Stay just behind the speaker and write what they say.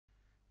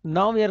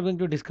Now we are going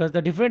to discuss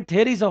the different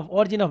theories of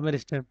origin of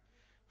meristem.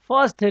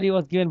 First theory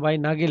was given by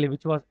Nageli,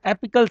 which was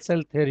apical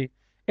cell theory.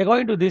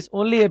 According to this,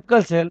 only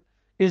apical cell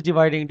is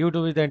dividing, due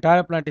to which the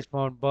entire plant is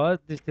formed.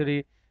 But this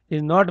theory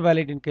is not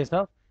valid in case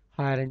of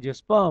higher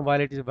angiosperm,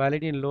 while it is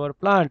valid in lower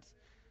plants.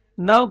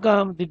 Now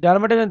comes the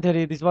dermatogen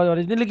theory. This was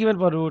originally given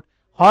for root.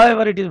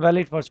 However, it is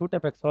valid for shoot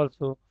apex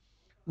also.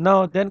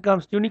 Now then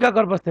comes tunica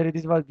corpus theory.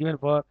 This was given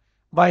for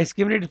by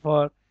Schimnit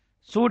for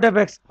shoot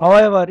apex.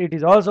 However, it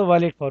is also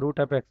valid for root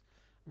apex.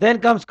 Then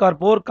comes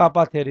corpore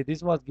kappa theory.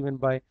 This was given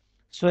by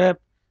Swep.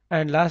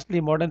 And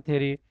lastly, modern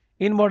theory.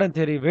 In modern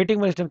theory, waiting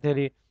meristem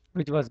theory,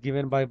 which was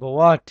given by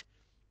Bowart.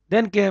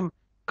 Then came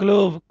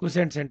Clove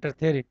quiescent center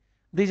theory.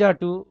 These are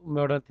two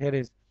modern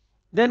theories.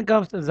 Then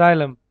comes the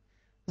xylem.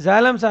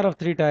 Xylems are of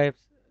three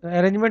types.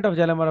 Arrangement of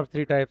xylem are of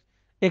three types.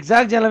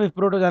 Exact xylem if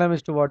protoxylem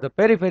is toward the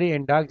periphery,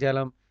 and dark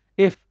xylem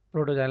if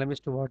protoxylem is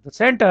toward the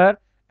center,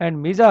 and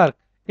mesarc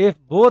if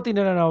both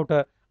inner and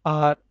outer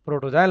are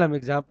protoxylem.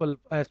 Example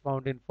as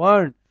found in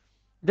fern.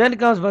 Then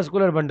comes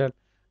vascular bundle.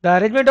 The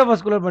arrangement of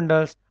vascular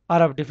bundles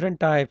are of different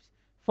types.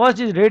 First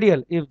is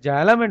radial. If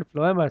xylem and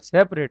phloem are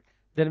separate,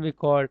 then we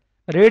call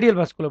radial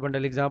vascular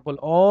bundle. Example,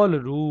 all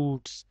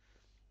roots.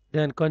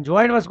 Then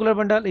conjoined vascular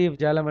bundle, if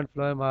xylem and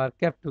phloem are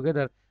kept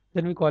together,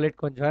 then we call it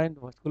conjoined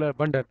vascular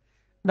bundle.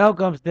 Now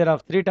comes there are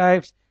three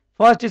types.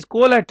 First is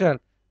collateral,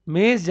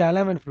 means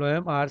xylem and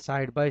phloem are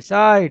side by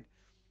side.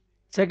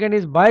 Second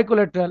is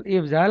bicollateral,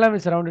 if xylem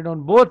is surrounded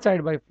on both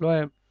sides by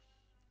phloem,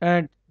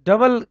 and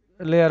double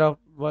layer of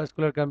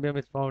vascular cambium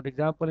is found.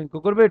 Example in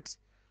cucurbits.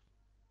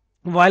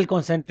 While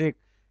concentric,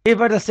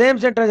 if at the same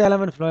center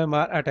xylem and phloem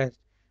are attached.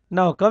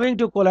 Now coming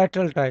to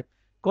collateral type.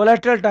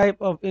 Collateral type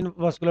of in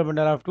vascular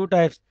bundle are of two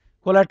types.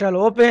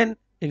 Collateral open,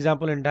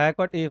 example in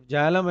dicot, if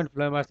xylem and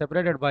phloem are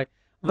separated by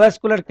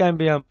vascular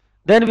cambium,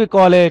 then we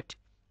call it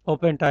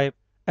open type,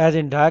 as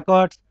in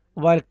dicots,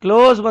 while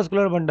closed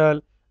vascular bundle,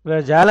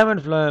 where xylem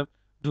and phloem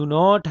do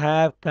not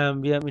have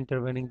cambium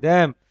intervening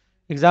them.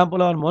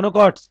 Example are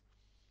monocots.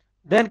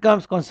 Then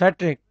comes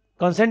concentric.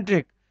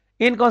 Concentric.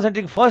 In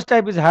concentric, first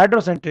type is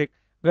hydrocentric,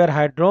 where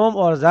hydrome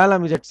or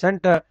xylem is at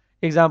center.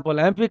 Example,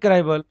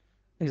 amphicribal.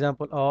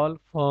 Example, all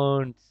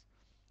ferns.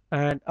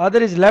 And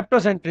other is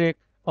leptocentric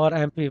or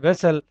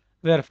amphi-vessel,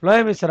 where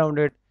phloem is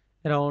surrounded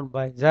around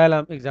by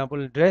xylem. Example,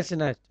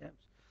 Dracaena stems.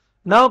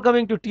 Now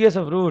coming to TS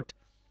of root.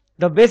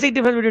 The basic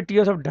difference between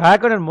TS of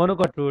dicot and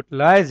monocot root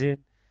lies in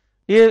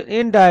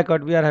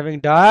dicot we are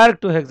having diarch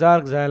to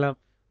hexarch xylem,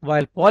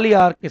 while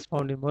polyarch is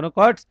found in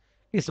monocots.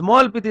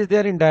 Small pith is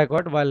there in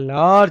dicot, while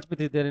large pith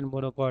is there in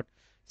monocot.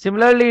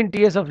 Similarly, in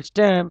TS of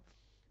stem,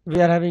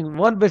 we are having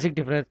one basic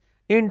difference.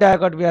 In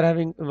dicot, we are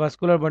having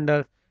vascular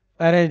bundles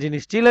arranged in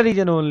stellar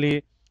region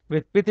only,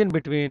 with pith in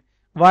between,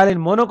 while in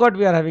monocot,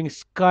 we are having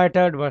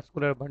scattered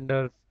vascular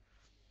bundles.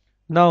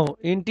 Now,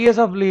 in TS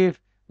of leaf,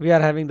 we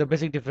are having the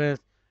basic difference.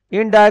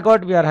 In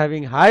dicot, we are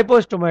having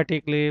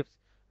hypostomatic leaves,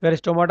 where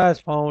stomata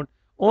is found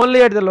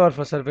only at the lower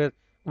surface,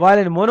 while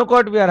in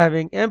monocot, we are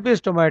having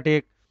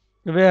epistomatic,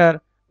 where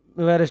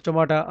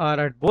stomata are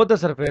at both the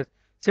surface.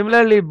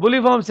 Similarly,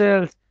 bulliform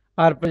cells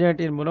are present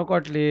in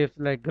monocot leaves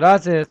like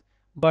grasses,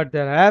 but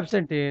they are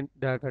absent in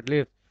dicot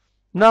leaves.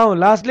 Now,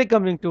 lastly,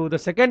 coming to the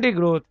secondary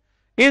growth.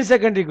 In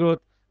secondary growth,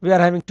 we are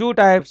having two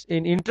types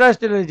in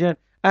intrastellar region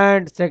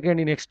and second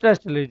in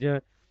extrastellar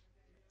region.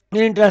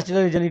 In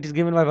intrastellar region, it is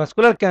given by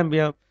vascular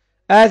cambium.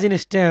 As in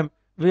stem,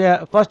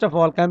 where first of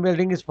all, cambial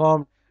ring is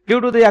formed due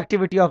to the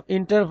activity of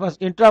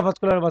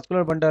intravascular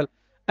vascular bundle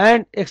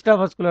and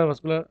extravascular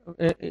vascular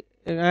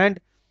and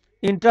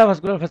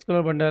intravascular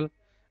vascular bundle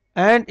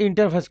and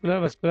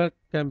intervascular vascular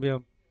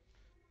cambium.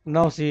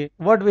 Now see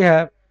what we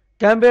have.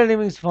 Cambial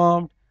ring is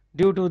formed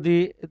due to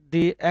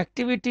the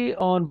activity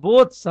on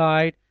both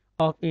sides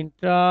of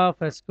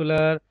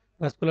intravascular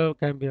vascular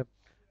cambium,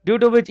 due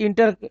to which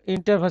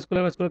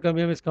intervascular vascular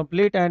cambium is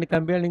complete and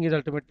cambial ring is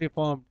ultimately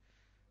formed.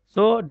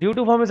 So due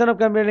to formation of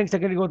cambial ring,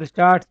 secondary growth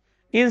starts.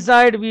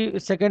 Inside we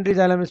secondary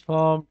xylem is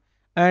formed,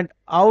 and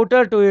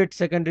outer to it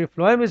secondary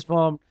phloem is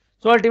formed.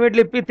 So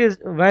ultimately pith is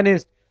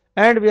vanished,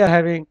 and we are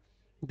having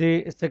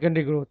the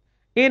secondary growth.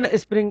 In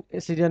spring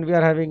season we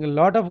are having a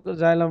lot of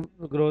xylem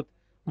growth,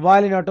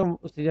 while in autumn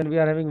season we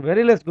are having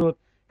very less growth.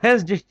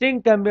 Hence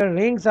distinct cambial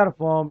rings are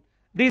formed.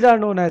 These are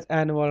known as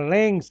annual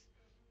rings.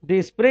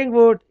 The spring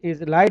wood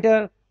is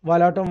lighter,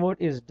 while autumn wood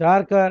is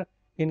darker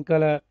in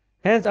color.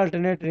 Hence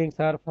alternate rings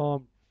are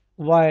formed,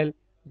 while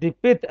the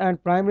pith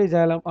and primary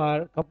xylem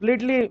are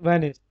completely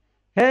vanished.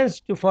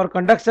 Hence, for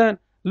conduction,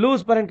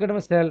 loose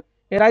parenchymal cell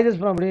arises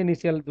from ray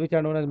initial, which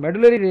are known as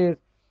medullary rays.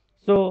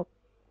 So,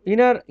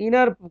 inner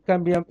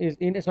cambium is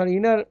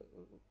inner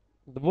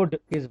wood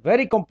is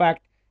very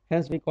compact.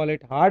 Hence, we call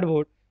it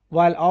hardwood,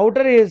 while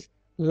outer is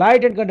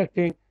light and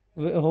conducting,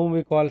 whom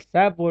we call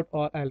sapwood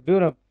or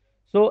alburum.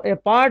 So,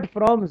 apart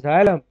from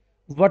xylem,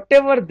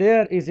 whatever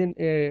there is in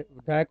a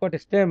dicot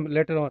stem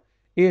later on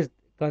is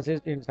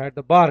consist inside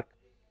the bark.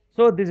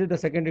 So this is the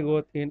secondary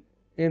growth in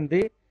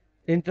the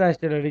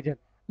intrastellar region.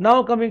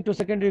 Now coming to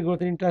secondary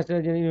growth in intrastellar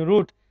region in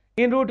root.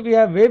 In root we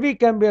have wavy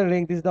cambial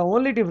ring. This is the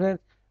only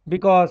difference,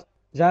 because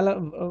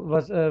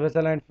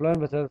vessel and phloem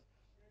vessels.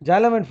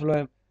 Xylem and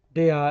phloem,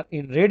 they are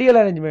in radial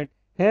arrangement.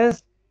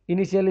 Hence,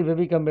 initially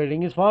wavy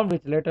bedding is formed,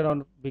 which later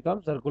on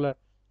becomes circular.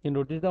 In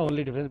root is the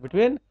only difference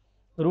between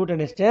root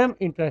and stem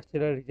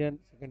intrastellar region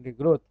secondary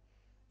growth.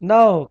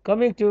 Now,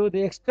 coming to the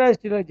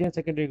extrastellar region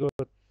secondary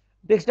growth.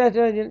 The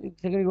extrastellar region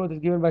secondary growth is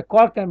given by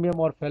cork cambium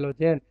or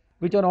phallogen,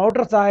 which on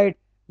outer side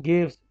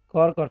gives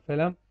cork or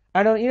phloem,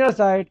 and on inner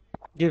side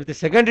gives the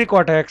secondary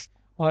cortex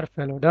or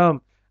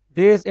phalloderm.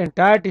 This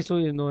entire tissue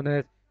is known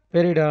as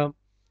periderm.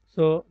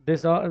 So,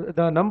 this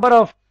the number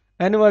of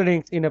annual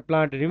rings in a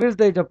plant reveals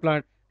the age of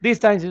plant. This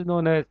science is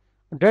known as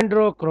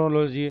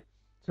dendrochronology.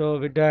 So,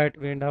 with that,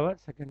 we end our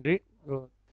secondary growth.